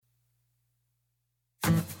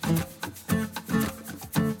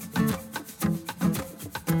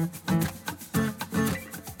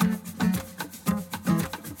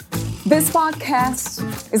This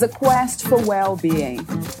podcast is a quest for well-being,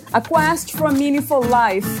 a quest for a meaningful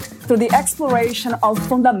life through the exploration of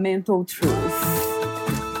fundamental truth.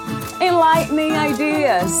 Enlightening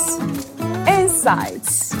ideas,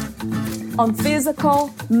 insights on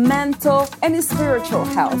physical, mental, and spiritual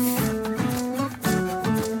health.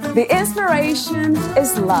 The inspiration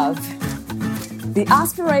is love. The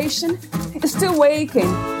aspiration is to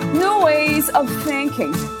awaken new ways of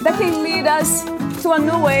thinking that can lead us to a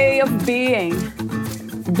new way of being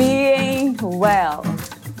well.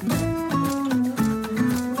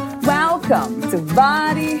 Welcome to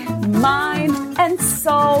Body, Mind, and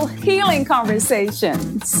Soul Healing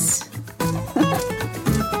Conversations.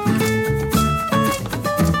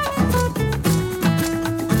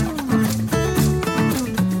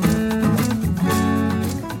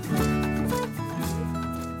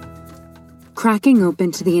 Cracking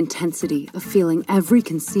open to the intensity of feeling every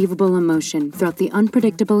conceivable emotion throughout the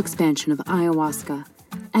unpredictable expansion of ayahuasca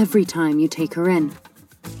every time you take her in.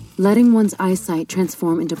 Letting one's eyesight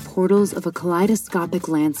transform into portals of a kaleidoscopic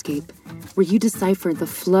landscape where you decipher the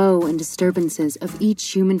flow and disturbances of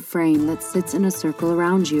each human frame that sits in a circle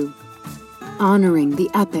around you. Honoring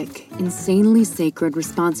the epic, insanely sacred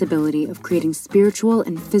responsibility of creating spiritual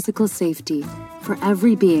and physical safety for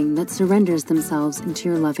every being that surrenders themselves into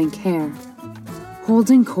your loving care.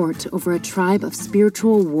 Holding court over a tribe of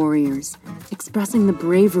spiritual warriors, expressing the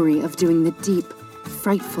bravery of doing the deep,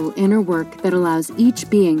 frightful inner work that allows each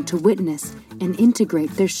being to witness and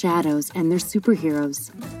integrate their shadows and their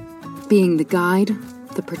superheroes. Being the guide,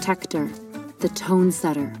 the protector, the tone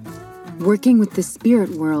setter. Working with the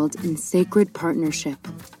spirit world in sacred partnership.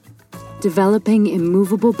 Developing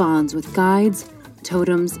immovable bonds with guides,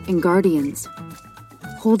 totems, and guardians.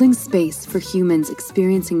 Holding space for humans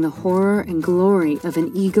experiencing the horror and glory of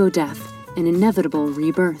an ego death and inevitable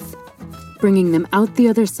rebirth. Bringing them out the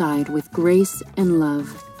other side with grace and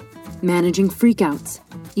love. Managing freakouts,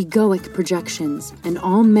 egoic projections, and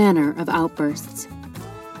all manner of outbursts.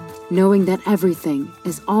 Knowing that everything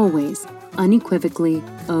is always unequivocally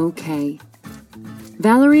okay.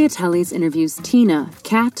 Valerie Atelles interviews Tina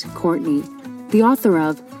Kat Courtney, the author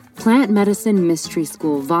of Plant Medicine Mystery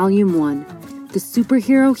School Volume 1, The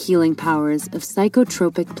Superhero Healing Powers of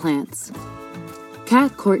Psychotropic Plants.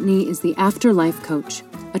 Kat Courtney is the afterlife coach,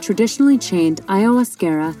 a traditionally chained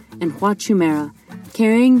ayahuasquera and huachumera,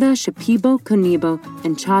 carrying the Shipibo, Conibo,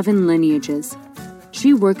 and Chavin lineages.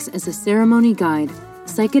 She works as a ceremony guide,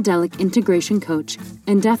 psychedelic integration coach,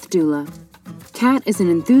 and death doula. Kat is an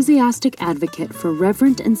enthusiastic advocate for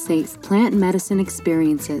reverent and safe plant medicine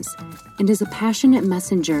experiences and is a passionate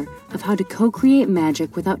messenger of how to co-create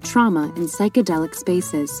magic without trauma in psychedelic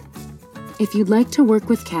spaces. If you'd like to work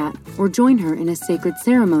with Kat or join her in a sacred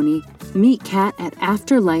ceremony, meet Kat at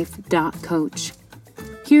afterlife.coach.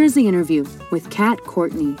 Here's the interview with Kat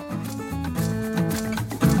Courtney.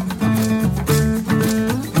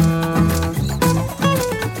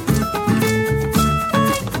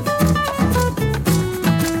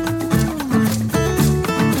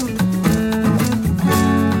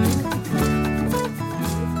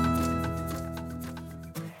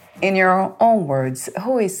 In your own words,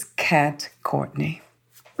 who is Kat Courtney?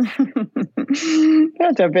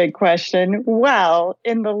 That's a big question. Well,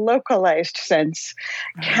 in the localized sense,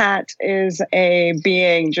 Kat is a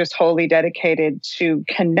being just wholly dedicated to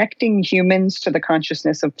connecting humans to the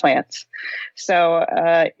consciousness of plants. So,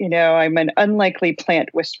 I'm an unlikely plant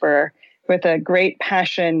whisperer with a great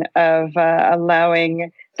passion of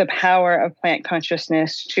allowing the power of plant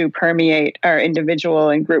consciousness to permeate our individual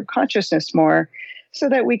and group consciousness more, so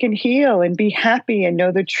that we can heal and be happy and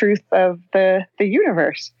know the truth of the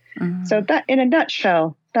universe. Mm-hmm. So that, in a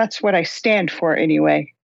nutshell, that's what I stand for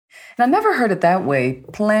anyway. And I never heard it that way.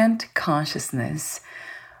 Plant consciousness.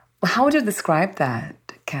 How would you describe that,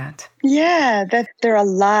 Kat? Yeah, that they're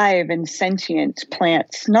alive and sentient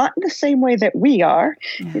plants, not in the same way that we are.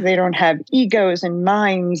 Yeah. They don't have egos and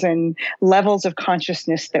minds and levels of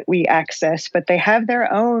consciousness that we access, but they have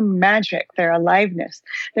their own magic, their aliveness.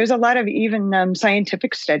 There's a lot of even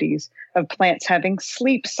scientific studies of plants having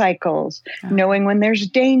sleep cycles, knowing when there's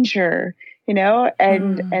danger,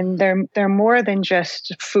 and they're more than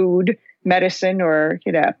just food, medicine, or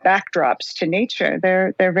backdrops to nature.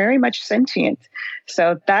 They're very much sentient.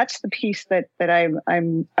 So that's the piece that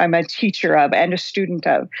I'm a teacher of and a student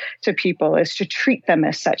of to people, is to treat them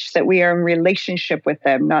as such, that we are in relationship with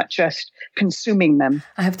them, not just consuming them.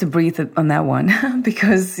 I have to breathe on that one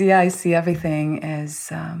because I see everything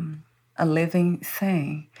as a living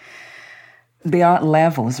thing. There are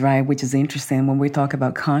levels, right? Which is interesting when we talk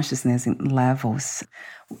about consciousness in levels.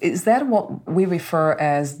 Is that what we refer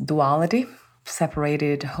as duality,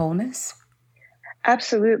 separated wholeness?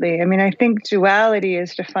 Absolutely. I mean, I think duality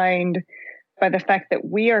is defined by the fact that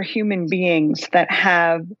we are human beings that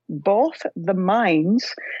have both the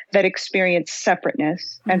minds that experience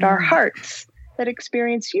separateness and our hearts that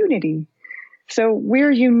experience unity. So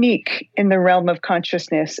we're unique in the realm of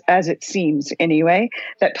consciousness, as it seems anyway,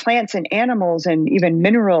 that plants and animals and even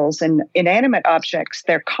minerals and inanimate objects,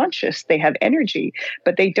 they're conscious, they have energy,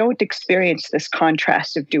 but they don't experience this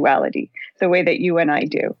contrast of duality the way that you and I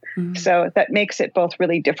do. So that makes it both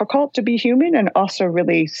really difficult to be human and also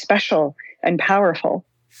really special and powerful.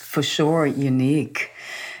 For sure, unique.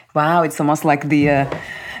 Wow, it's almost like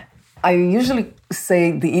I usually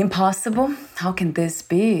say the impossible. How can this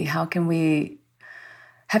be? How can we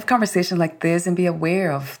have conversations like this and be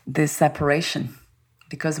aware of this separation?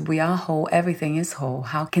 Because we are whole, everything is whole.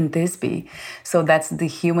 How can this be? So that's the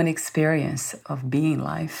human experience of being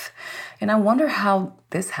life. And I wonder how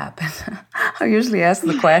this happened. I usually ask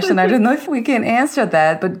the question. I don't know if we can answer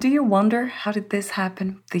that, but do you wonder how did this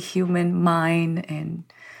happen? The human mind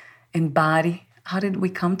and body. How did we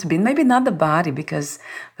come to be? Maybe not the body, because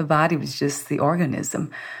the body was just the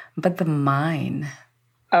organism, but the mind.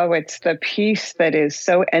 Oh, it's the piece that is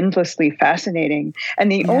so endlessly fascinating. And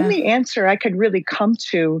the only answer I could really come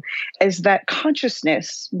to is that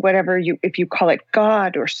consciousness, if you call it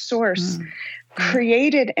God or source,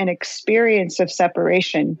 created an experience of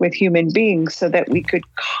separation with human beings so that we could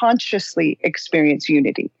consciously experience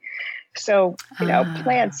unity. So,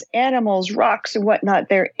 plants, animals, rocks, and whatnot,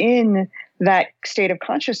 they're in that state of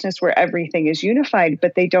consciousness where everything is unified,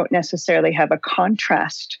 but they don't necessarily have a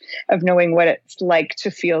contrast of knowing what it's like to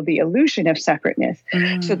feel the illusion of separateness.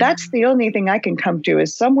 So that's the only thing I can come to,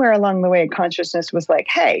 is somewhere along the way, consciousness was like,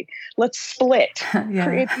 hey, let's split,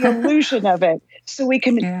 create the illusion of it so we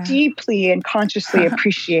can deeply and consciously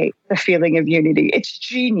appreciate the feeling of unity. It's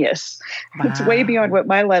genius. Wow. It's way beyond what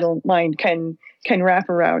my little mind can wrap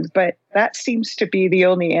around. But that seems to be the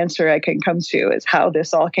only answer I can come to, is how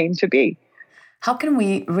this all came to be. How can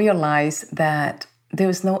we realize that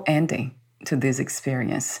there's no ending to this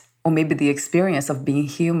experience? Or maybe the experience of being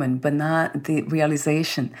human, but not the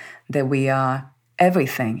realization that we are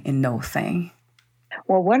everything in no thing?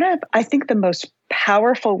 Well, one of, I think, the most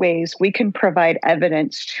powerful ways we can provide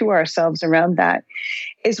evidence to ourselves around that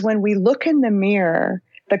is when we look in the mirror.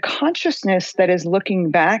 The consciousness that is looking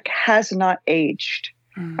back has not aged.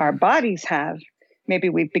 Our bodies have. Maybe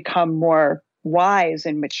we've become more wise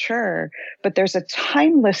and mature, but there's a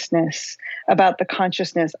timelessness about the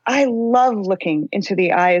consciousness. I love looking into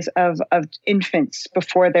the eyes of infants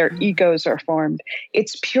before their egos are formed.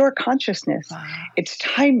 It's pure consciousness. Wow. It's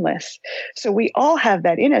timeless. So we all have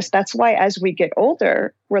that in us. That's why as we get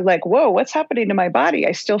older, we're like, whoa, what's happening to my body?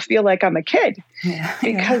 I still feel like I'm a kid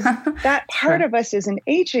because that part of us isn't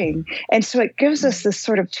aging. And so it gives us this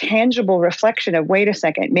sort of tangible reflection of, wait a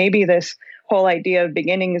second, maybe this whole idea of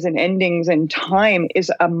beginnings and endings and time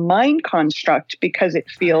is a mind construct because it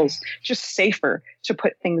feels just safer to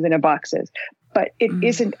put things in boxes. But it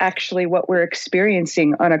isn't actually what we're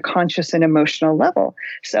experiencing on a conscious and emotional level.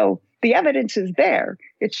 So the evidence is there.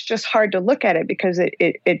 It's just hard to look at it because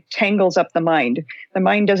it tangles up the mind. The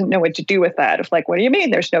mind doesn't know what to do with that. It's like, what do you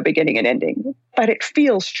mean there's no beginning and ending? But it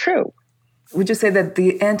feels true. Would you say that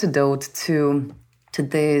the antidote to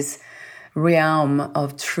this realm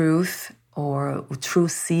of truth, or true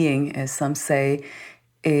seeing, as some say,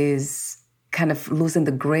 is kind of losing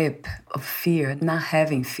the grip of fear, not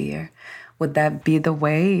having fear? Would that be the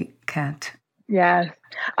way, Kat? Yeah,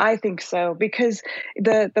 I think so. Because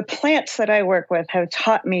the plants that I work with have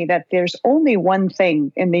taught me that there's only one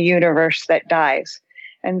thing in the universe that dies,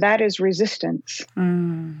 and that is resistance.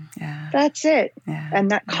 That's it. Yeah.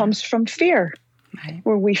 And that comes from fear. Right.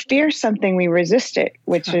 When we fear something, we resist it,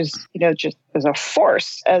 which is, just as a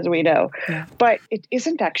force, as we know. Yeah. But it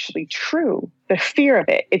isn't actually true. The fear of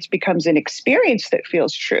it becomes an experience that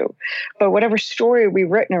feels true. But whatever story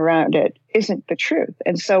we've written around it isn't the truth.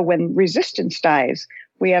 And so when resistance dies,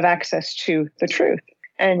 we have access to the truth.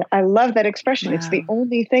 And I love that expression. Wow. It's the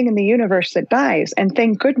only thing in the universe that dies. And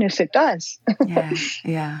thank goodness it does.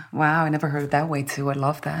 Yeah. Wow, I never heard it that way too. I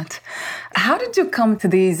love that. How did you come to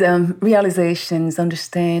these realizations,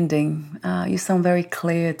 understanding? You sound very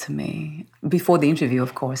clear to me. Before the interview,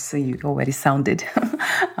 of course, so you already sounded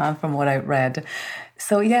from what I read.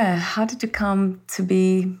 So how did you come to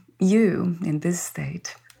be you in this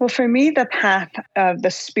state? Well, for me, the path of the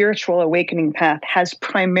spiritual awakening path has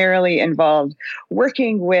primarily involved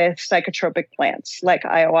working with psychotropic plants like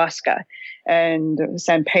ayahuasca and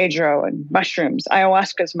San Pedro and mushrooms.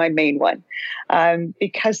 Ayahuasca is my main one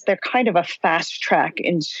because they're kind of a fast track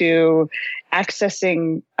into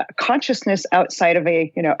accessing consciousness outside of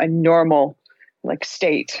a normal like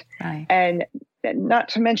state. Right. And not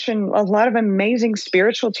to mention a lot of amazing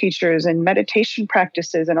spiritual teachers and meditation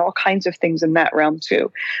practices and all kinds of things in that realm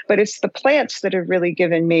too. But it's the plants that have really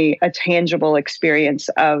given me a tangible experience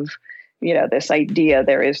of, this idea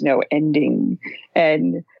there is no ending.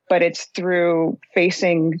 But it's through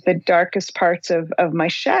facing the darkest parts of my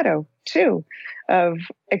shadow too, of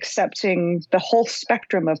accepting the whole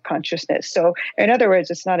spectrum of consciousness. So in other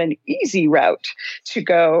words, it's not an easy route to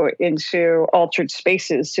go into altered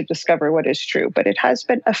spaces to discover what is true, but it has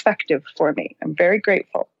been effective for me. I'm very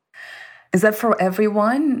grateful. Is that for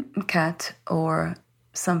everyone, Kat, or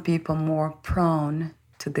some people more prone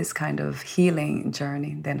to this kind of healing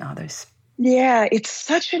journey than others? Yeah, it's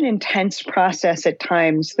such an intense process at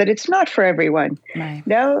times that it's not for everyone. Right.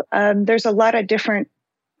 No, there's a lot of different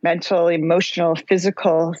mental, emotional,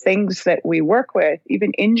 physical things that we work with,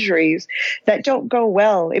 even injuries that don't go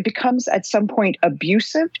well. It becomes at some point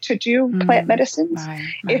abusive to do plant medicines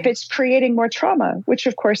if it's creating more trauma, which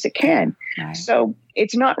of course it can. Right. So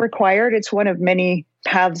it's not required. It's one of many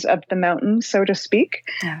paths up the mountain, so to speak.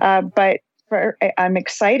 Yeah. But I'm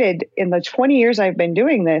excited. In the 20 years I've been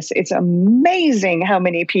doing this, it's amazing how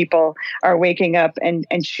many people are waking up and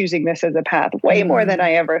choosing this as a path, way more than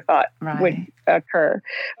I ever thought would occur.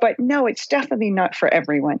 But no, it's definitely not for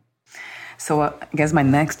everyone. So I guess my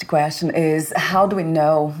next question is, how do we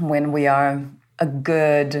know when we are a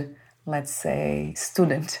good, let's say,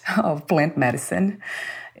 student of plant medicine?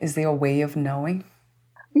 Is there a way of knowing?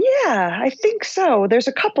 Yeah, I think so. There's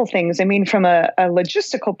a couple things. I mean, from a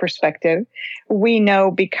logistical perspective, we know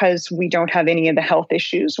because we don't have any of the health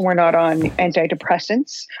issues. We're not on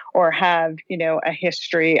antidepressants or have, a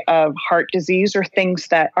history of heart disease or things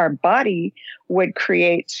that our body would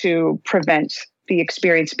create to prevent the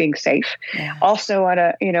experience being safe. Yeah. Also on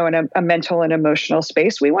in a mental and emotional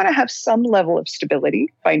space, we want to have some level of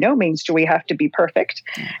stability. By no means do we have to be perfect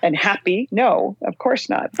and happy. No, of course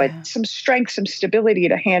not. But some strength, some stability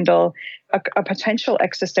to handle a potential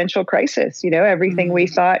existential crisis. Everything we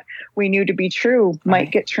thought we knew to be true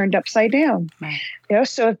might get turned upside down. Right.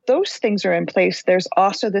 So if those things are in place, there's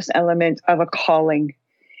also this element of a calling.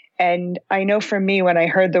 And I know for me, when I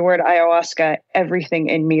heard the word ayahuasca, everything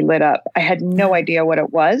in me lit up. I had no idea what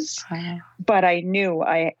it was, but I knew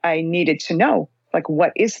I needed to know, like,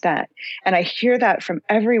 what is that? And I hear that from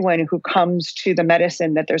everyone who comes to the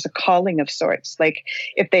medicine, that there's a calling of sorts. Like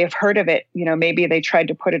if they have heard of it, maybe they tried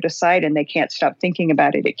to put it aside and they can't stop thinking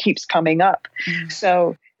about it. It keeps coming up.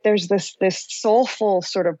 So there's this soulful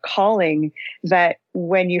sort of calling that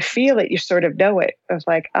when you feel it, you sort of know it. It's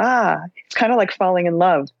like, it's kind of like falling in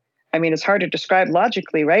love. I mean, it's hard to describe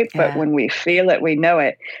logically, right? Yeah. But when we feel it, we know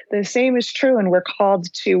it. The same is true, and we're called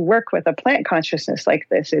to work with a plant consciousness like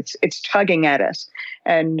this. It's tugging at us,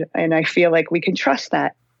 and I feel like we can trust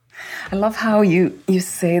that. I love how you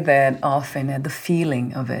say that often, the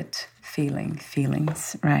feeling of it,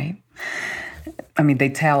 feelings, right? I mean, they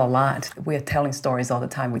tell a lot. We're telling stories all the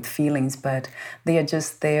time with feelings, but they are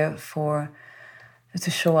just there to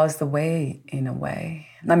show us the way, in a way.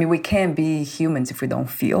 I mean, we can't be humans if we don't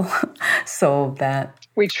feel. So that...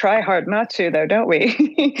 We try hard not to, though, don't we?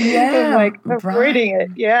 Yeah, like avoiding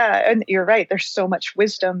it. Yeah, and you're right. There's so much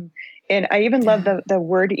wisdom. And I even love the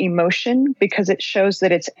word emotion because it shows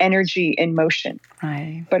that it's energy in motion.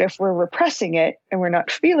 Right. But if we're repressing it and we're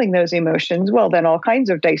not feeling those emotions, well, then all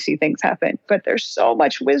kinds of dicey things happen. But there's so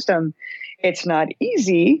much wisdom. It's not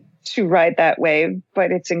easy to ride that wave,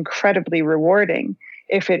 but it's incredibly rewarding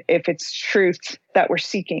if it's truth that we're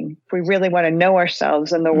seeking. If we really want to know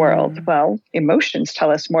ourselves and the world, well, emotions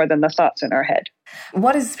tell us more than the thoughts in our head.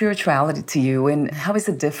 What is spirituality to you, and how is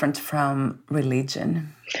it different from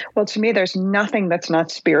religion? Well, to me, there's nothing that's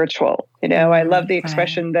not spiritual. I love the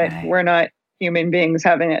expression that we're not human beings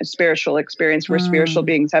having a spiritual experience. We're spiritual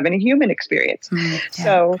beings having a human experience.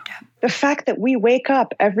 So the fact that we wake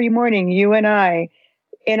up every morning, you and I,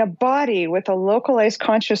 in a body with a localized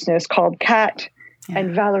consciousness called Kat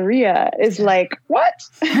and Valeria is like, what?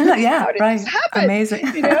 How did this happen?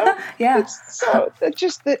 Amazing.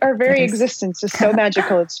 Our very existence is so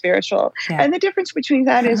magical and spiritual. Yeah. And the difference between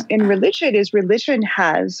that is in religion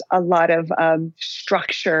has a lot of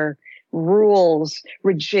structure, rules,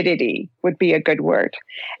 rigidity would be a good word.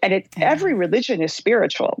 And every religion is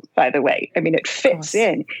spiritual, by the way. I mean, it fits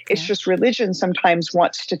in. It's just religion sometimes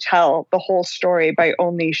wants to tell the whole story by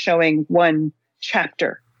only showing one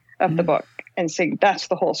chapter of the book and saying that's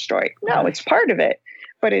the whole story. No, it's part of it.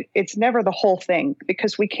 but it's never the whole thing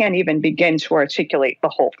because we can't even begin to articulate the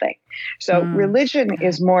whole thing. So religion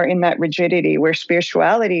is more in that rigidity where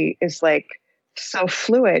spirituality is like so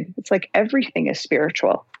fluid. It's like everything is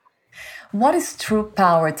spiritual. What is true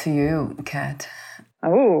power to you, Kat?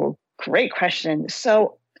 Oh, great question.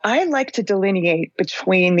 So I like to delineate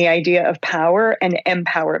between the idea of power and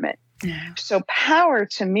empowerment. Yeah. So power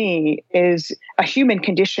to me is a human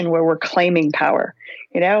condition where we're claiming power.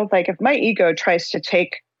 Like if my ego tries to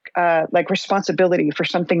take like responsibility for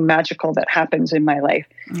something magical that happens in my life,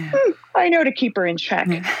 I know to keep her in check.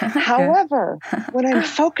 However, when I'm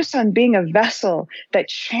focused on being a vessel that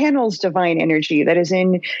channels divine energy, that is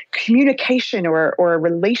in communication or a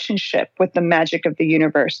relationship with the magic of the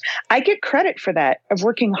universe, I get credit for that, of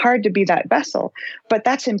working hard to be that vessel. But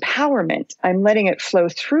that's empowerment. I'm letting it flow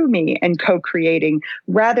through me and co-creating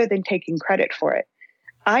rather than taking credit for it.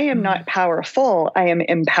 I am not powerful. I am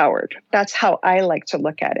empowered. That's how I like to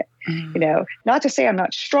look at it. Not to say I'm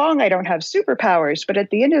not strong. I don't have superpowers, but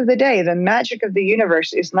at the end of the day, the magic of the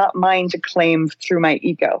universe is not mine to claim through my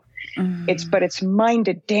ego. But it's mine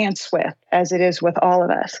to dance with, as it is with all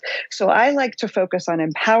of us. So I like to focus on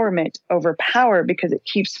empowerment over power because it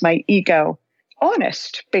keeps my ego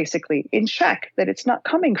honest, basically, in check, that it's not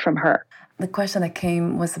coming from her. The question that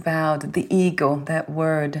came was about the ego, that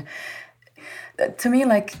word. To me,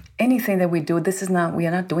 like anything that we do, we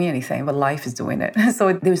are not doing anything, but life is doing it.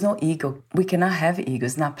 So there's no ego. We cannot have ego.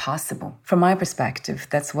 It's not possible. From my perspective,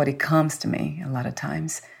 that's what it comes to me a lot of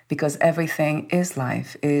times, because everything is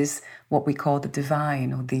life, is what we call the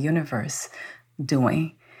divine or the universe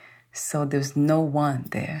doing. So there's no one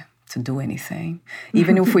there to do anything.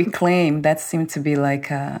 Even if we claim, that seems to be like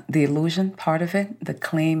the illusion part of it, the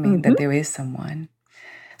claiming that there is someone.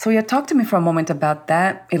 So you talk to me for a moment about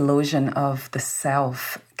that illusion of the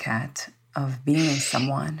self, Kat, of being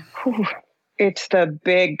someone. It's the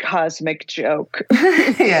big cosmic joke.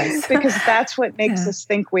 Yes. Because that's what makes us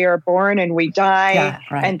think we are born and we die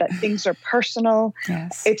and that things are personal.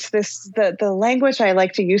 Yes. It's the language I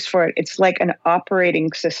like to use for it. It's like an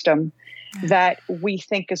operating system that we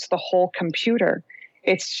think is the whole computer.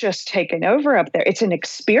 It's just taken over up there. It's an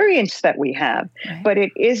experience that we have, but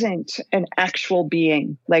it isn't an actual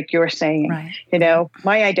being, like you're saying. Right.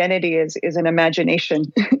 My identity is an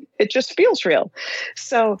imagination. It just feels real.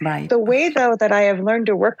 So the way, though, that I have learned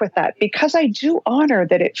to work with that, because I do honor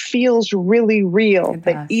that it feels really real,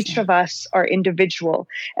 that each of us are individual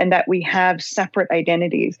and that we have separate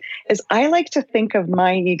identities, is I like to think of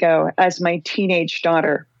my ego as my teenage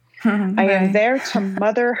daughter. I am there to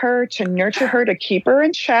mother her, to nurture her, to keep her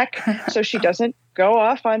in check so she doesn't go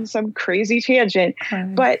off on some crazy tangent,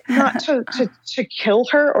 but not to kill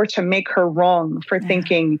her or to make her wrong for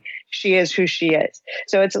thinking she is who she is.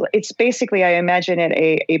 So it's basically, I imagine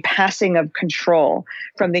it a passing of control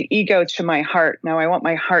from the ego to my heart. Now I want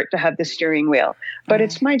my heart to have the steering wheel, but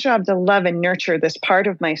it's my job to love and nurture this part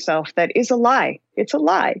of myself that is a lie. It's a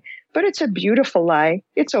lie. But it's a beautiful lie.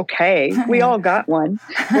 It's okay. We all got one.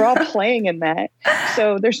 We're all playing in that.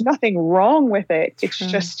 So there's nothing wrong with it. It's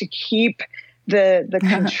just to keep the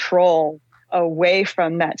control away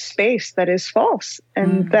from that space that is false.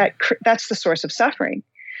 And that's the source of suffering.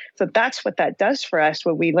 So that's what that does for us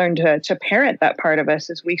when we learn to parent that part of us,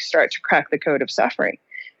 is we start to crack the code of suffering,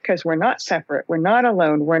 because we're not separate. We're not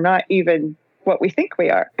alone. We're not even what we think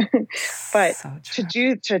we are. But to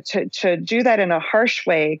do that in a harsh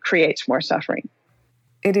way creates more suffering.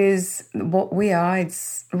 It is what we are.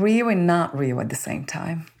 It's real and not real at the same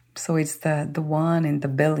time. So it's the one and the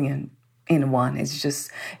billion in one. It's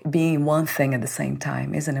just being one thing at the same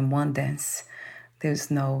time, isn't in one dance.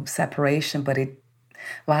 There's no separation, but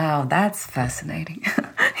wow, that's fascinating.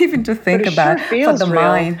 Even to think about, sure, for the real.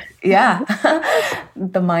 Mind. Yeah.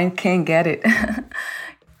 The mind can't get it.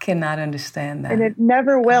 Cannot understand that. And it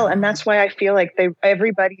never will. And that's why I feel like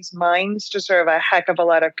everybody's minds deserve a heck of a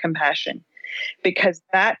lot of compassion, because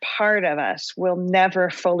that part of us will never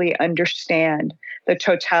fully understand the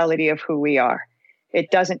totality of who we are. It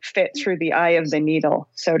doesn't fit through the eye of the needle,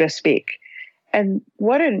 so to speak. And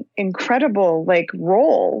what an incredible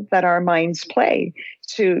role that our minds play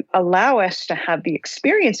to allow us to have the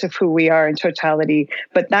experience of who we are in totality,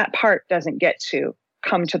 but that part doesn't get to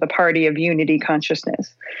come to the party of unity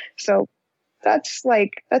consciousness. So that's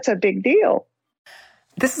a big deal.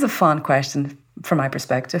 This is a fun question from my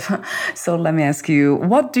perspective. So let me ask you,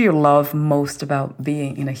 what do you love most about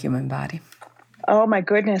being in a human body? Oh my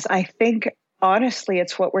goodness. I think honestly,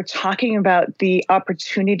 it's what we're talking about, the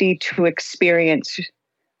opportunity to experience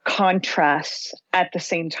contrasts at the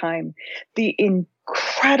same time, the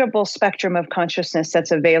incredible spectrum of consciousness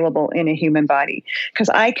that's available in a human body. Because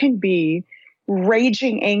I can be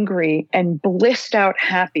raging angry and blissed out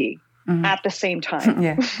happy at the same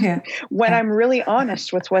time. When I'm really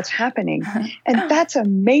honest with what's happening. And that's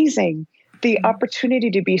amazing. The opportunity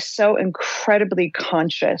to be so incredibly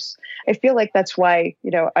conscious. I feel like that's why,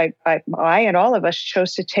 I and all of us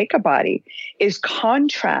chose to take a body, is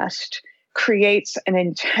contrast creates an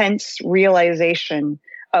intense realization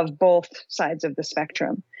of both sides of the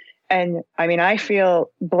spectrum. And I mean, I feel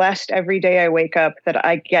blessed every day I wake up that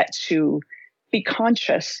I get to be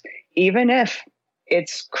conscious, even if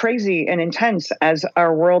it's crazy and intense as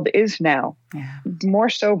our world is now, more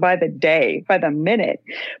so by the day, by the minute.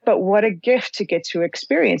 But what a gift to get to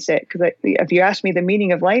experience it. Because if you ask me the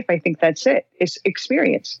meaning of life, I think that's it. It's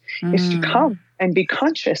experience. It's to come and be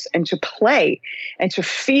conscious and to play and to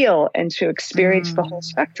feel and to experience the whole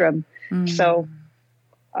spectrum. So,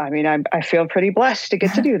 I mean, I feel pretty blessed to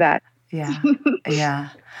get to do that. Yeah.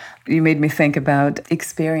 You made me think about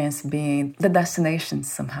experience being the destination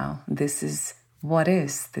somehow. This is what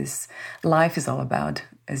is this life is all about,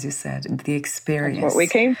 as you said, the experience. That's what we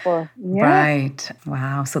came for. Yeah. Right.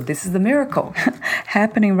 Wow. So this is the miracle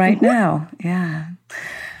happening right now. Yeah.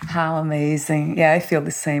 How amazing. Yeah, I feel the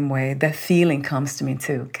same way. That feeling comes to me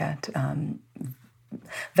too, Kat.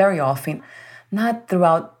 Very often, not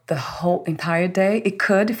throughout the whole entire day. It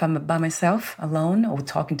could if I'm by myself, alone, or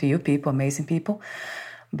talking to you people, amazing people.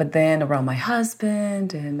 But then around my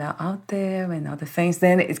husband and out there and other things,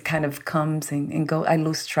 then it kind of comes and goes. I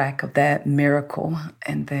lose track of that miracle.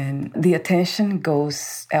 And then the attention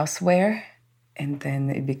goes elsewhere and then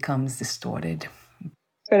it becomes distorted.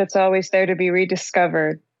 But it's always there to be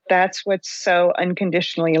rediscovered. That's what's so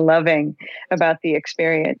unconditionally loving about the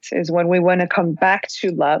experience, is when we want to come back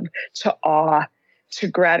to love, to awe, to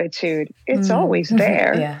gratitude. It's always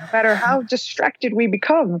there, no matter how distracted we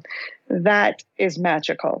become. That is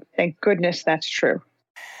magical. Thank goodness that's true.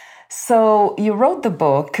 So you wrote the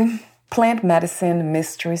book, Plant Medicine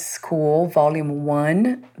Mystery School, Volume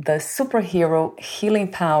 1, The Superhero Healing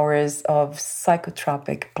Powers of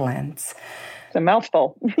Psychotropic Plants. It's a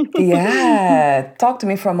mouthful. Yeah. Talk to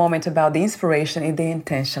me for a moment about the inspiration and the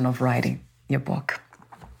intention of writing your book.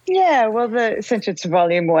 Yeah, well, since it's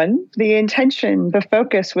volume 1, the intention, the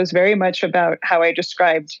focus was very much about how I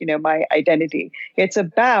described, my identity. It's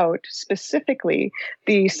about specifically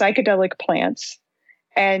the psychedelic plants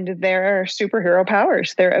and their superhero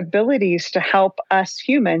powers, their abilities to help us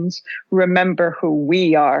humans remember who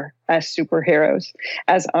we are as superheroes,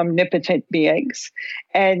 as omnipotent beings.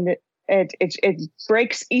 And it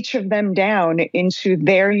breaks each of them down into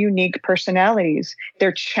their unique personalities,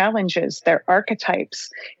 their challenges, their archetypes,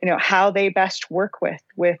 how they best work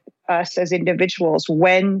with us as individuals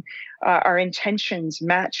when our intentions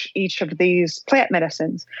match each of these plant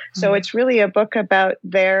medicines. So it's really a book about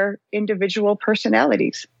their individual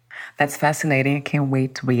personalities. That's fascinating. I can't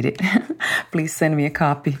wait to read it. Please send me a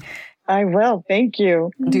copy. I will. Thank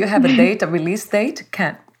you. Do you have a release date,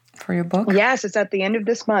 Kat, for your book? Yes, it's at the end of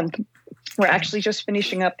this month. We're actually just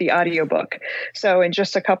finishing up the audiobook. So in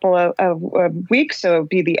just a couple of weeks, so it'll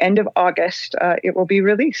be the end of August, it will be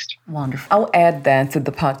released. Wonderful. I'll add that to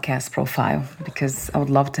the podcast profile because I would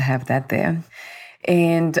love to have that there.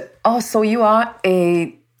 And also, you are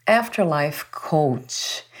a afterlife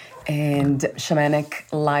coach and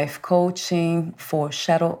shamanic life coaching for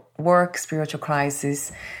shadow work, spiritual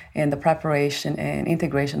crisis, and the preparation and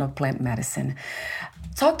integration of plant medicine.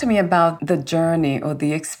 Talk to me about the journey or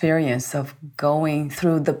the experience of going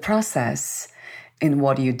through the process in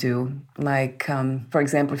what you do. Like, for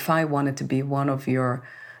example, if I wanted to be one of your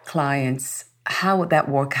clients, how would that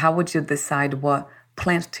work? How would you decide what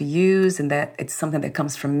plant to use and that it's something that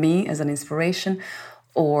comes from me as an inspiration?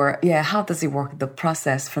 Or, how does it work, the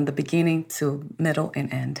process from the beginning to middle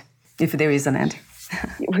and end, if there is an end?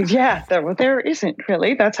 Yeah, there isn't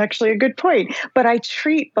really. That's actually a good point. But I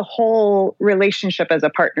treat the whole relationship as a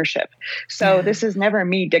partnership. So this is never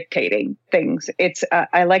me dictating things. It's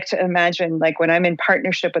I like to imagine like when I'm in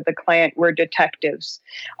partnership with the client, we're detectives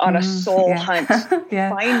on a soul hunt,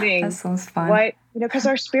 finding that sounds fun. What, because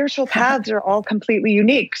our spiritual paths are all completely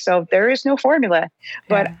unique. So there is no formula.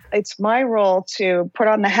 But it's my role to put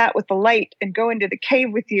on the hat with the light and go into the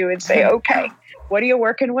cave with you and say, okay, what are you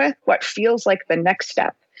working with? What feels like the next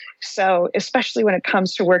step? So especially when it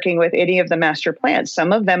comes to working with any of the master plants,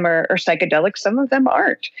 some of them are psychedelic, some of them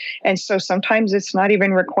aren't. And so sometimes it's not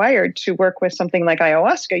even required to work with something like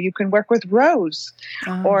ayahuasca. You can work with rose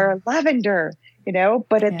or lavender.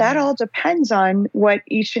 but that all depends on what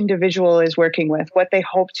each individual is working with, what they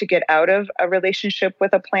hope to get out of a relationship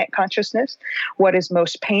with a plant consciousness, what is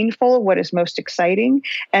most painful, what is most exciting.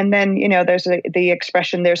 And then, there's the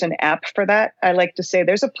expression, there's an app for that. I like to say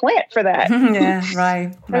there's a plant for that. Yeah,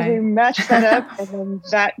 right. So we match that up, and then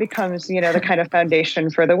that becomes, the kind of foundation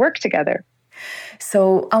for the work together.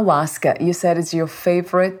 So ayahuasca, you said it's your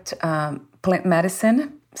favorite plant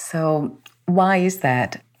medicine. So why is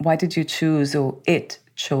that? Why did you choose, or it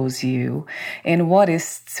chose you? And what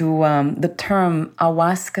is the term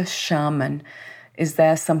ayahuasca shaman? Is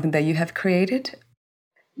that something that you have created?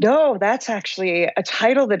 No, that's actually a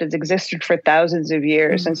title that has existed for thousands of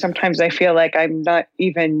years. And sometimes I feel like I'm not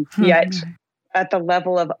even yet at the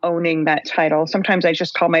level of owning that title. Sometimes I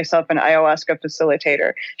just call myself an ayahuasca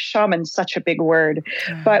facilitator. Shaman's such a big word.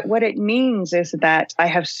 But what it means is that I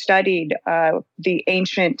have studied the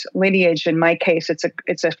ancient lineage. In my case,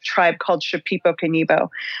 it's a tribe called Shipibo Canibo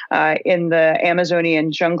in the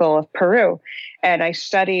Amazonian jungle of Peru. And I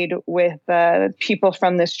studied with people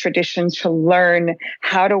from this tradition to learn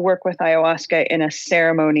how to work with ayahuasca in a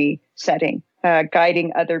ceremony setting.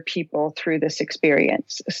 Guiding other people through this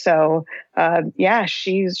experience. So,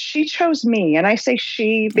 she chose me. And I say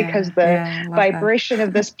she because the vibration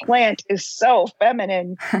of this plant is so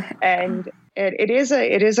feminine. And it is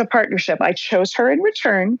a partnership. I chose her in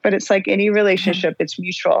return, but it's like any relationship, it's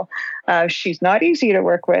mutual. She's not easy to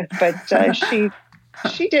work with, but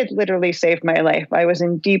she did literally save my life. I was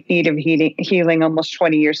in deep need of healing almost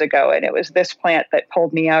 20 years ago, and it was this plant that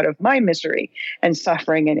pulled me out of my misery and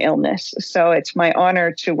suffering and illness. So it's my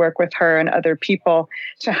honor to work with her and other people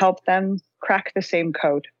to help them crack the same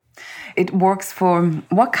code. It works for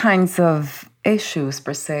what kinds of issues,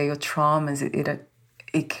 per se, or traumas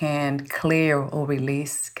it can clear or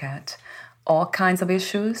release, Kat? All kinds of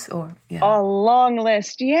issues, or a long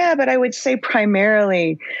list. Yeah, but I would say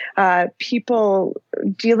primarily people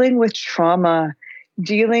dealing with trauma,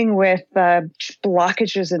 dealing with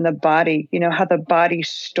blockages in the body, how the body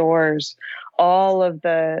stores all of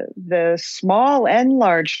the small and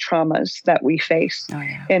large traumas that we face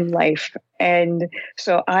in life. And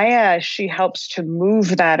so she helps to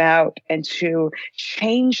move that out and to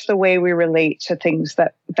change the way we relate to things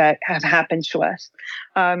that have happened to us.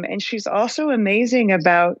 And she's also amazing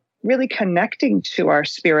about really connecting to our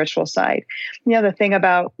spiritual side. The thing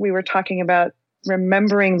about, we were talking about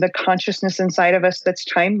remembering the consciousness inside of us that's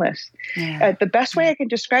timeless. The best way I can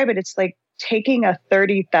describe it, it's like taking a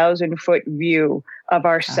 30,000-foot view of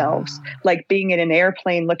ourselves, like being in an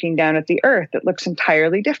airplane looking down at the earth. It looks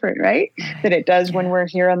entirely different, right? Than it does when we're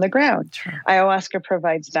here on the ground. Ayahuasca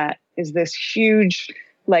provides that, is this huge,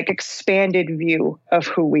 like expanded view of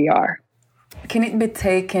who we are. Can it be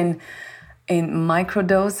taken in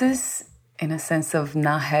microdoses, in a sense of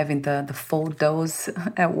not having the full dose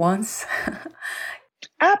at once?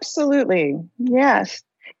 Absolutely. Yes.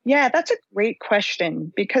 Yeah, that's a great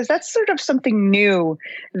question, because that's sort of something new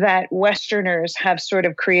that Westerners have sort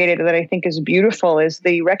of created that I think is beautiful, is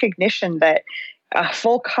the recognition that a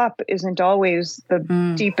full cup isn't always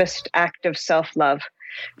the deepest act of self-love.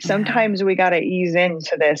 Sometimes we got to ease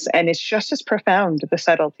into this, and it's just as profound, the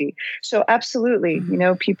subtlety. So absolutely,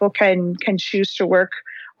 people can choose to work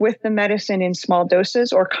with the medicine in small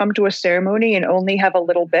doses, or come to a ceremony and only have a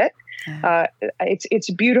little bit. It's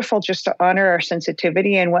beautiful just to honor our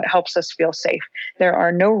sensitivity and what helps us feel safe. There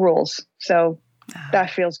are no rules, so that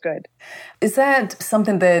feels good. Is that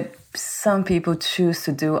something that some people choose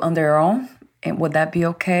to do on their own? And would that be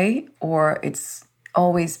okay? Or it's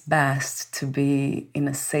always best to be in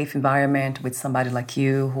a safe environment with somebody like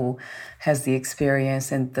you who has the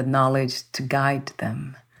experience and the knowledge to guide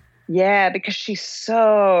them? Yeah, because she's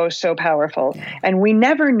so powerful. Yeah. And we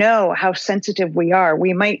never know how sensitive we are.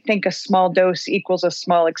 We might think a small dose equals a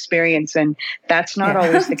small experience, and that's not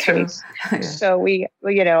always the case. So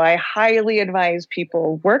I highly advise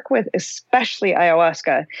people work with, especially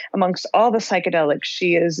ayahuasca. Amongst all the psychedelics,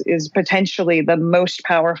 she is potentially the most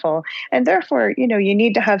powerful. And therefore, you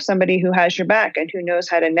need to have somebody who has your back and who knows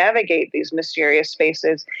how to navigate these mysterious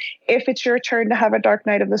spaces if it's your turn to have a dark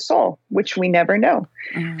night of the soul, which we never know.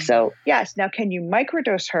 So yes, now can you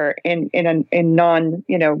microdose her in non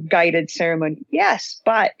guided ceremony? Yes,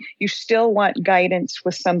 but you still want guidance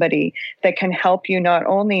with somebody that can help you not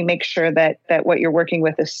only make sure that what you're working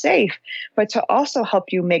with is safe, but to also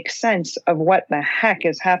help you make sense of what the heck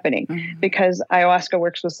is happening, because ayahuasca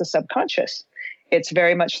works with the subconscious. It's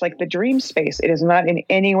very much like the dream space. It is not in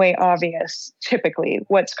any way obvious, typically,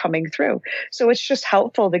 what's coming through. So it's just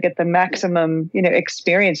helpful to get the maximum,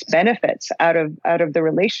 experience benefits out of the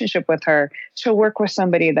relationship with her, to work with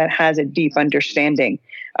somebody that has a deep understanding.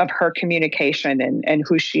 her communication and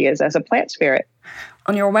who she is as a plant spirit.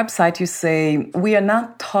 On your website, you say, we are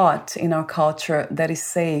not taught in our culture that it's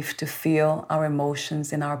safe to feel our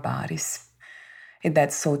emotions in our bodies.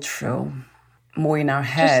 That's so true. More in our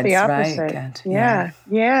heads, just the opposite. Right?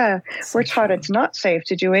 Yeah. So we're taught true. It's not safe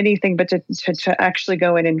to do anything but to actually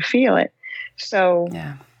go in and feel it. So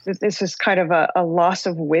this is kind of a loss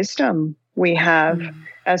of wisdom we have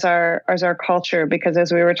as our culture, because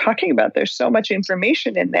as we were talking about, there's so much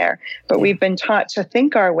information in there, but we've been taught to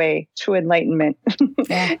think our way to enlightenment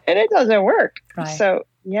and it doesn't work. Right. So,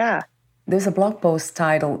 There's a blog post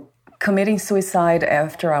titled, Committing Suicide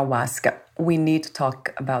After Ayahuasca. We need to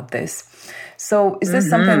talk about this. So is this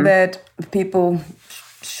something that people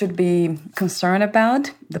should be concerned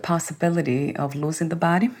about, the possibility of losing the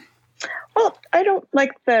body? Well, I don't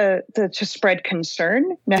like the to spread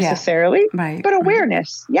concern necessarily, but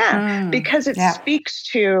awareness, because it speaks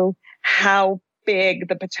to how big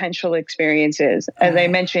the potential experience is. As I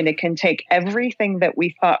mentioned, it can take everything that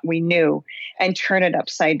we thought we knew and turn it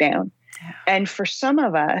upside down. Yeah. And for some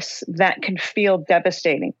of us, that can feel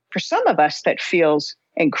devastating. For some of us, that feels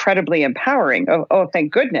incredibly empowering. Oh,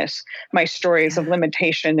 thank goodness my stories of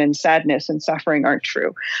limitation and sadness and suffering aren't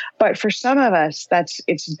true. But for some of us,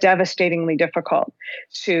 it's devastatingly difficult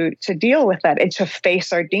to deal with that and to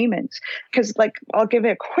face our demons. Because I'll give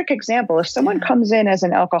you a quick example. If someone comes in as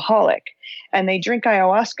an alcoholic and they drink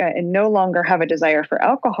ayahuasca and no longer have a desire for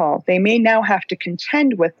alcohol, they may now have to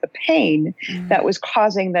contend with the pain that was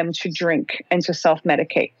causing them to drink and to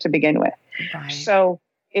self-medicate to begin with. Right. So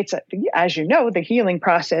as you know, the healing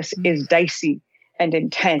process is dicey and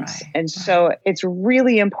intense. Right. And so it's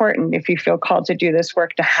really important, if you feel called to do this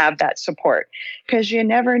work, to have that support, because you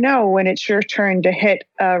never know when it's your turn to hit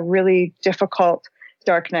a really difficult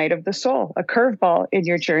dark night of the soul, a curveball in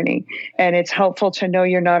your journey. And it's helpful to know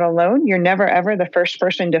you're not alone. You're never, ever the first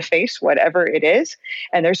person to face whatever it is.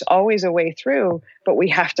 And there's always a way through, but we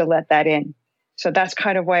have to let that in. So that's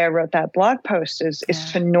kind of why I wrote that blog post is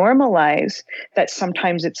to normalize that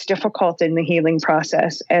sometimes it's difficult in the healing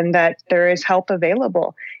process and that there is help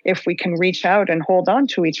available. If we can reach out and hold on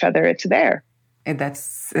to each other, it's there. And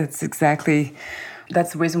that's the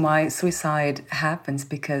reason why suicide happens,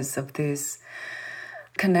 because of this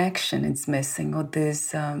connection it's missing, or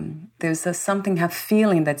this there's a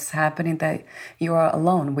feeling that's happening that you are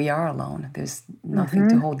alone. We are alone. There's nothing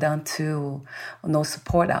to hold on to, no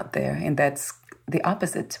support out there, and that's the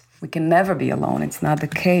opposite. We can never be alone. It's not the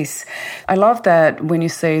case. I love that when you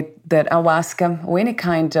say that ayahuasca or any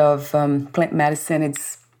kind of plant medicine,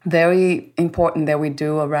 it's very important that we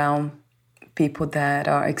do around people that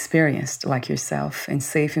are experienced like yourself in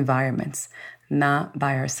safe environments, not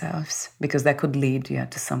by ourselves, because that could lead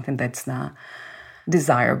to something that's not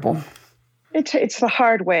desirable. It's the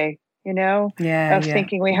hard way,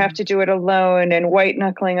 thinking we have to do it alone and white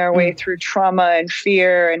knuckling our way through trauma and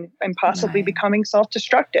fear and possibly becoming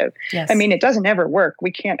self-destructive. Yes. I mean, it doesn't ever work.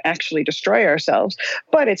 We can't actually destroy ourselves,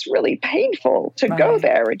 but it's really painful to go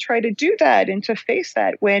there and try to do that and to face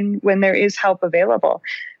that when there is help available.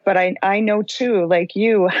 But I know too, like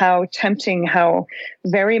you, how tempting, how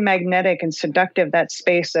very magnetic and seductive that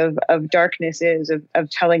space of darkness is, of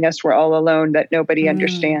telling us we're all alone, that nobody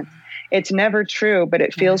understands. It's never true, but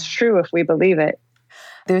it feels true if we believe it.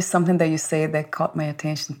 There's something that you say that caught my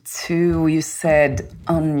attention too. You said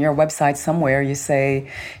on your website somewhere, you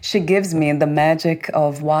say, she gives me the magic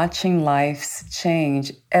of watching lives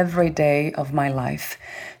change every day of my life.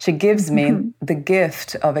 She gives me the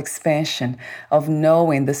gift of expansion, of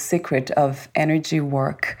knowing the secret of energy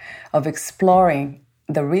work, of exploring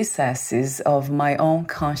the recesses of my own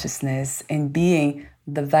consciousness and being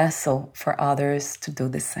the vessel for others to do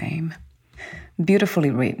the same. Beautifully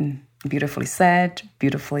written, beautifully said,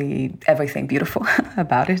 beautifully, everything beautiful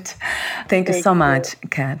about it. Thank you so much,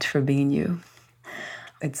 Kat, for being you.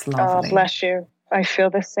 It's lovely. Oh, bless you. I feel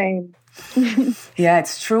the same. Yeah,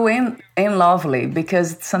 it's true and lovely,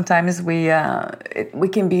 because sometimes we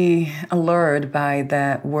can be allured by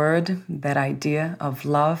that word, that idea of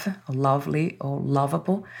love, or lovely, or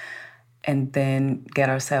lovable, and then get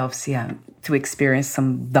ourselves, to experience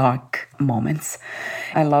some dark moments.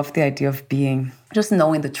 I love the idea of just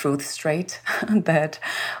knowing the truth straight, that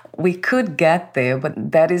we could get there, but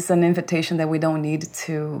that is an invitation that we don't need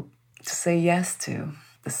to say yes to.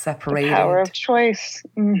 The separated. The power of choice.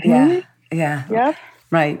 Yeah. Yeah.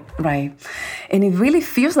 Right. And it really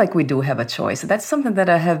feels like we do have a choice. That's something that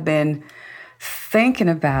I have been thinking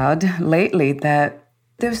about lately, that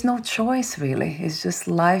there's no choice, really. It's just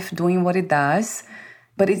life doing what it does.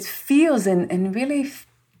 But it feels and really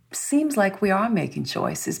seems like we are making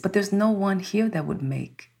choices, but there's no one here that would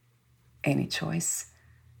make any choice.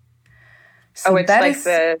 So it's that like is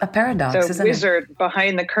a paradox, the isn't wizard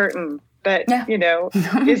behind the curtain that, Yeah.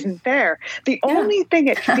 isn't there. The only thing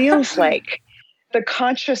it feels like the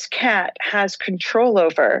conscious cat has control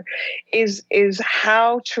over is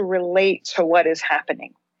how to relate to what is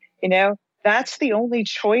happening. That's the only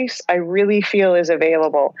choice I really feel is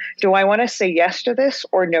available. Do I want to say yes to this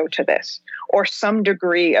or no to this, or some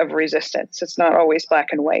degree of resistance? It's not always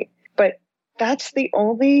black and white, but that's the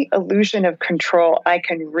only illusion of control I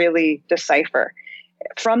can really decipher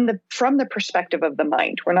from the perspective of the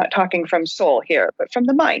mind. We're not talking from soul here, but from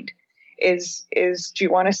the mind. Is do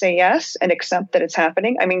you want to say yes and accept that it's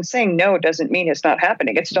happening? I mean, saying no doesn't mean it's not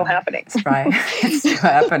happening. It's still happening. That's right. It's still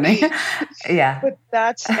happening. Yeah. But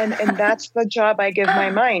that's the job I give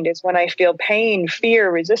my mind, is when I feel pain,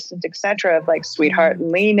 fear, resistance, etc., of like, sweetheart,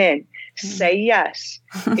 lean in, say yes.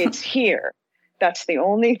 It's here. That's the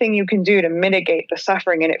only thing you can do to mitigate the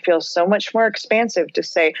suffering. And it feels so much more expansive to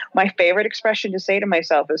say, my favorite expression to say to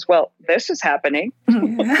myself is, well, this is happening.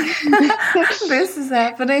 This is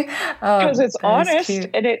happening. Because it's honest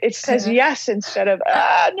and it says yes instead of,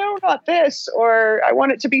 no, not this, or I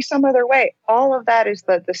want it to be some other way. All of that is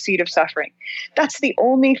the seed of suffering. That's the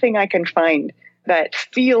only thing I can find that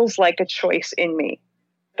feels like a choice in me.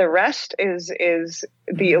 The rest is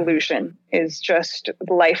the illusion, is just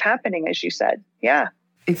life happening, as you said. Yeah.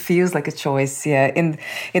 It feels like a choice, yeah. And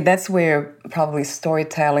that's where probably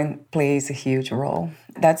storytelling plays a huge role.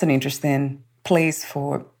 That's an interesting place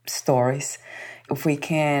for stories. If we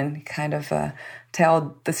can kind of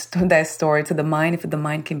tell that story to the mind, if the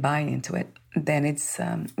mind can buy into it, then it's,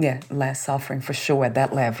 less suffering for sure at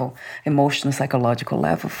that level, emotional, psychological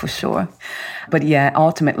level for sure. But yeah,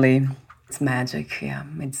 ultimately, it's magic, yeah.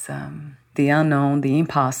 It's the unknown, the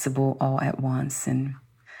impossible all at once. And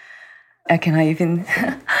it's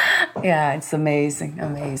amazing.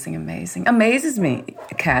 Amazes me,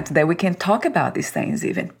 Kat, that we can talk about these things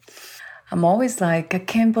even. I'm always like, I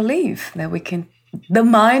can't believe that the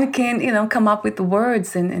mind can, come up with the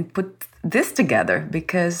words and put this together,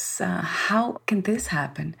 because how can this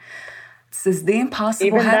happen? Is the impossible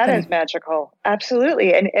even happening? That is magical.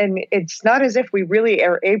 Absolutely. And it's not as if we really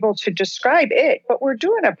are able to describe it, but we're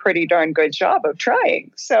doing a pretty darn good job of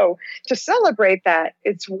trying. So to celebrate that,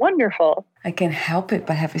 it's wonderful. I can't help it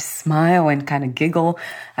but have a smile and kind of giggle.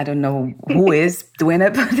 I don't know who is doing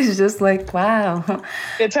it, but it's just like, wow.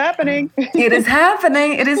 It's happening. It is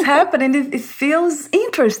happening. It is happening. It feels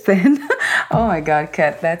interesting. Oh my God,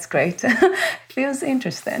 Kat, that's great. Feels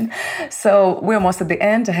interesting. So we're almost at the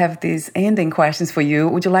end. I have these ending questions for you.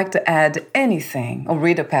 Would you like to add anything or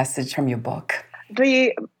read a passage from your book?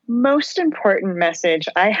 The most important message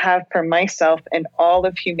I have for myself and all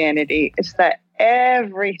of humanity is that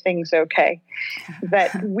everything's okay.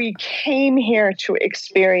 That we came here to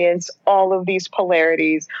experience all of these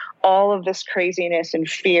polarities, all of this craziness and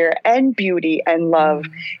fear and beauty and love.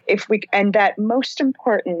 And that most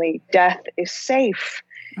importantly, death is safe.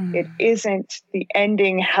 It isn't the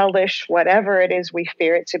ending, hellish, whatever it is we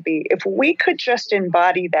fear it to be. If we could just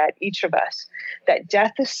embody that, each of us, that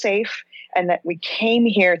death is safe and that we came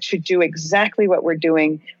here to do exactly what we're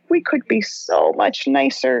doing, we could be so much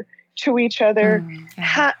nicer to each other.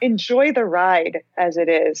 Enjoy the ride as it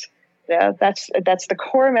is. Yeah, that's the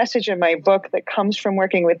core message in my book that comes from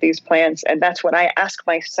working with these plants, and that's what I ask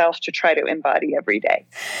myself to try to embody every day.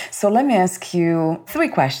 So let me ask you 3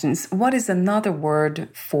 questions. What is another word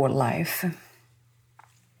for life?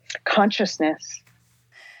 Consciousness.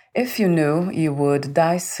 If you knew you would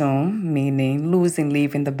die soon, meaning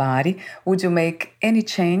leaving the body, would you make any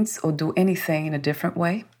change or do anything in a different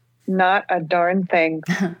way? Not a darn thing.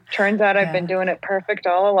 Turns out I've been doing it perfect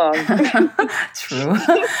all along. True.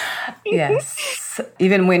 Yes.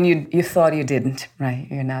 Even when you thought you didn't, right?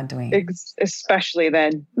 You're not doing it. Especially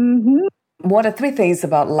then. Mm-hmm. What are 3 things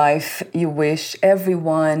about life you wish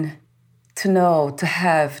everyone to know, to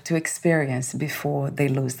have, to experience before they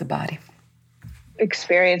lose the body?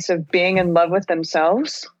 Experience of being in love with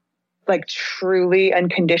themselves. Like truly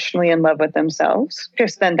unconditionally in love with themselves,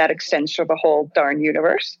 because then that extends to the whole darn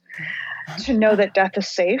universe. To know that death is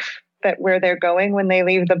safe, that where they're going when they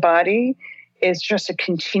leave the body is just a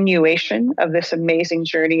continuation of this amazing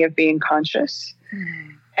journey of being conscious.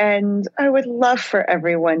 And I would love for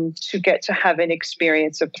everyone to get to have an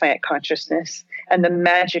experience of plant consciousness and the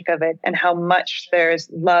magic of it, and how much there's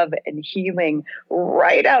love and healing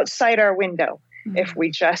right outside our window if we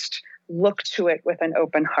just look to it with an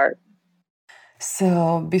open heart.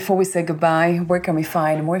 So before we say goodbye, where can we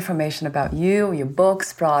find more information about you, your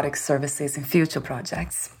books, products, services, and future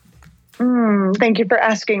projects? Thank you for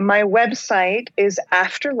asking. My website is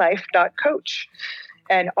afterlife.coach.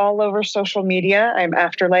 and all over social media. I'm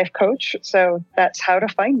Afterlife Coach. So that's how to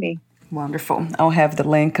find me. Wonderful. I'll have the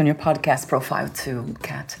link on your podcast profile too,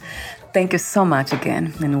 Kat. Thank you so much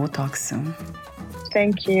again, and we'll talk soon.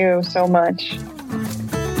 Thank you so much.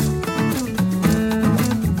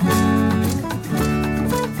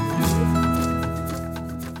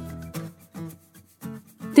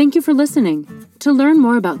 Thank you for listening. To learn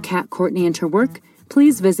more about Kat Courtney and her work,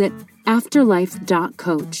 please visit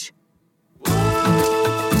afterlife.coach.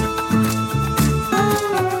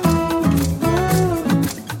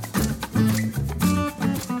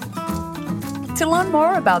 To learn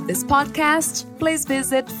more about this podcast, please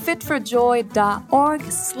visit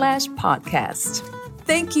fitforjoy.org/podcast.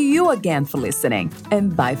 Thank you again for listening,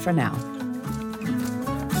 and bye for now.